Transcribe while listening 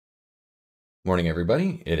Morning,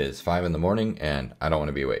 everybody. It is 5 in the morning, and I don't want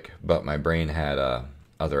to be awake, but my brain had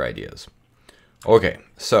other ideas. Okay,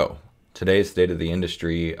 so today's State of the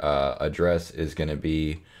Industry address is going to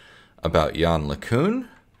be about Yann LeCun,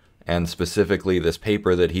 and specifically this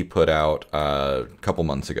paper that he put out a couple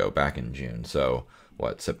months ago, back in June. So,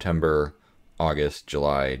 what, September, August,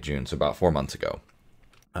 July, June, so about 4 months ago,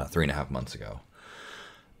 3.5 months ago.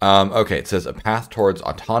 Okay, it says a path towards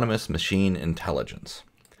autonomous machine intelligence.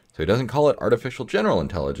 So he doesn't call it artificial general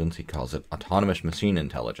intelligence, he calls it autonomous machine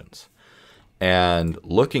intelligence. And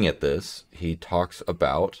looking at this, he talks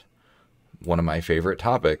about one of my favorite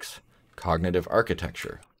topics, cognitive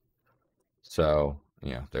architecture. So,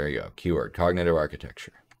 yeah, there you go. Keyword, cognitive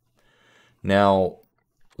architecture. Now,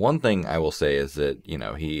 one thing I will say is that,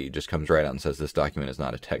 he just comes right out and says this document is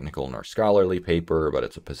not a technical nor scholarly paper, but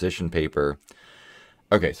it's a position paper.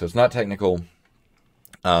 Okay, so it's not technical.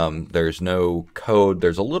 There's no code.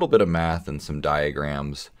 There's a little bit of math and some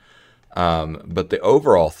diagrams. But the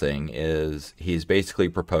overall thing is he's basically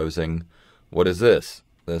proposing, what is this?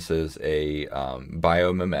 This is a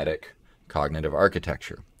biomimetic cognitive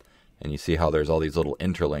architecture. And you see how there's all these little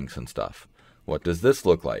interlinks and stuff. What does this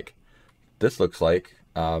look like? This looks like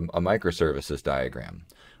a microservices diagram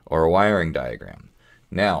or a wiring diagram.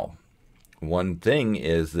 Now, one thing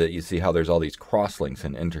is that you see how there's all these crosslinks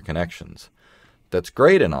and interconnections. That's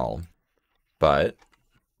great and all, but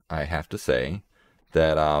I have to say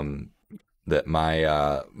that that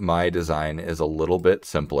my design is a little bit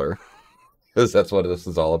simpler because that's what this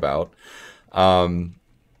is all about.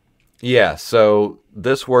 Yeah, so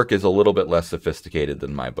this work is a little bit less sophisticated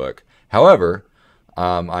than my book. However,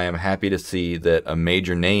 I am happy to see that a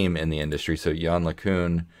major name in the industry, so Yann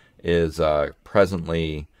LeCun is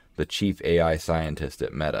presently the chief AI scientist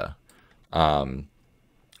at Meta.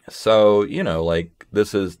 So, like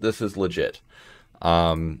this is legit.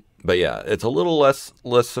 But yeah, it's a little less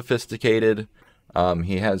sophisticated.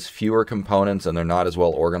 He has fewer components and they're not as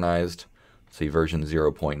well organized. See version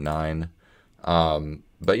 0.9.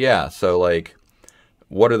 But yeah, so like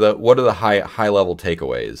what are the high level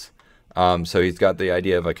takeaways? So he's got the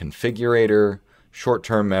idea of a configurator,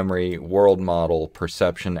 short-term memory, world model,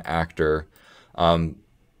 perception actor.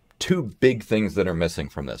 Two big things that are missing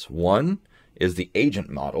from this. One is the agent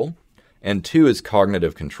model, and two is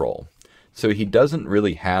cognitive control. So he doesn't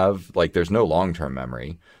really have, like, there's no long-term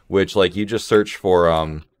memory, which, like, you just search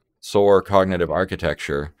for SOAR cognitive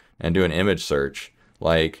architecture and do an image search,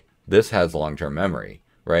 like, this has long-term memory,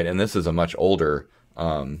 right? And this is a much older,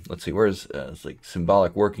 let's see, where's, it's like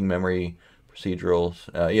symbolic working memory, procedurals,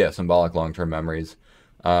 yeah, symbolic long-term memories.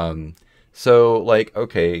 So, like,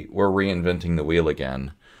 okay, we're reinventing the wheel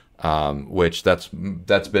again. Which that's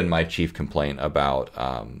been my chief complaint about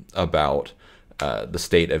the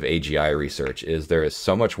state of AGI research is there is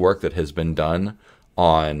so much work that has been done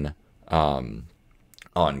on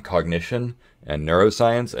cognition and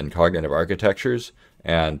neuroscience and cognitive architectures,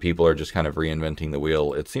 and people are just kind of reinventing the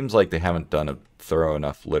wheel. It seems like they haven't done a thorough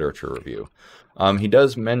enough literature review. He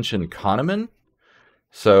does mention Kahneman.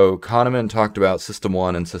 So Kahneman talked about system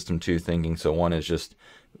 1 and system 2 thinking. So one is just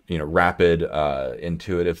rapid,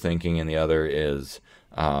 intuitive thinking, and the other is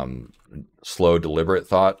slow, deliberate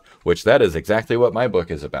thought, which that is exactly what my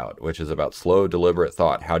book is about, which is about slow, deliberate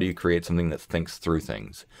thought. How do you create something that thinks through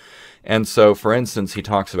things? And so, for instance, he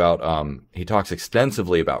talks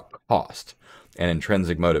extensively about cost and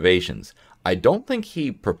intrinsic motivations. I don't think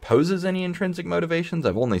he proposes any intrinsic motivations.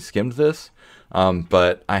 I've only skimmed this,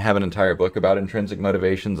 but I have an entire book about intrinsic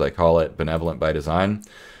motivations. I call it Benevolent by Design.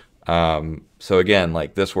 So again,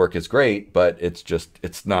 like this work is great, but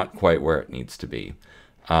it's not quite where it needs to be.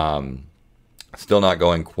 Still not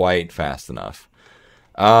going quite fast enough.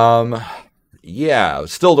 Yeah,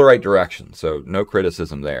 still the right direction. So no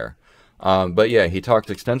criticism there. But yeah, he talked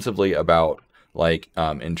extensively about like,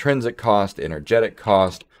 intrinsic cost, energetic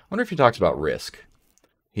cost. I wonder if he talks about risk.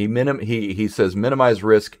 He says minimize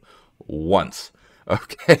risk once.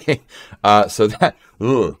 Okay. So that,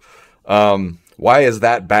 why is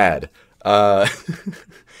that bad?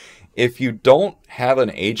 If you don't have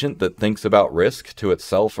an agent that thinks about risk to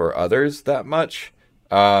itself or others that much,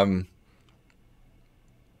 I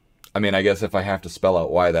mean, I guess if I have to spell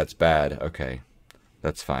out why that's bad, okay,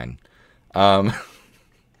 that's fine.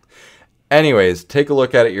 Anyways, take a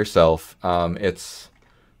look at it yourself. Let's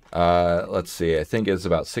see, I think it's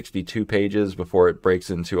about 62 pages before it breaks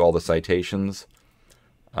into all the citations.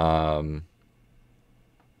 Maybe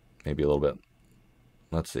a little bit.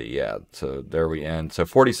 Let's see, yeah, so there we end. So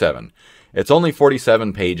 47. It's only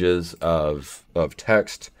 47 pages of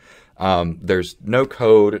text. There's no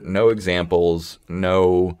code, no examples,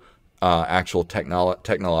 no actual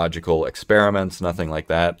technological experiments, nothing like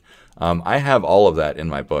that. I have all of that in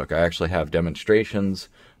my book. I actually have demonstrations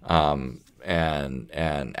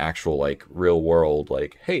and actual like real world,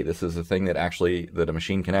 like, hey, this is a thing that a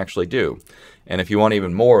machine can actually do. And if you want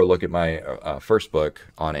even more, look at my first book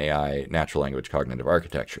on AI, Natural Language Cognitive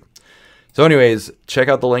Architecture. So anyways, check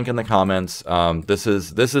out the link in the comments. This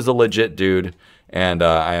is a legit dude, and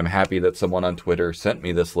I am happy that someone on Twitter sent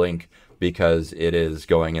me this link because it is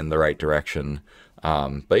going in the right direction.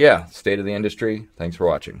 But yeah, state of the industry. Thanks for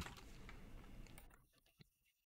watching.